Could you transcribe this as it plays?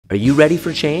Are you ready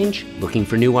for change? Looking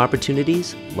for new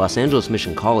opportunities? Los Angeles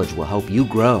Mission College will help you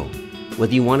grow.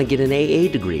 Whether you want to get an AA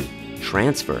degree,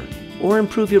 transfer, or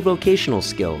improve your vocational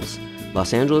skills,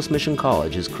 Los Angeles Mission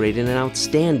College has created an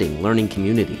outstanding learning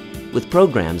community with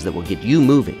programs that will get you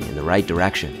moving in the right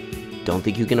direction. Don't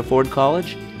think you can afford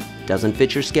college? Doesn't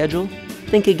fit your schedule?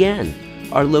 Think again.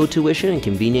 Our low tuition and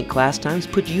convenient class times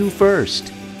put you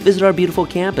first. Visit our beautiful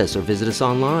campus or visit us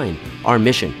online. Our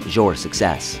mission is your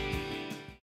success.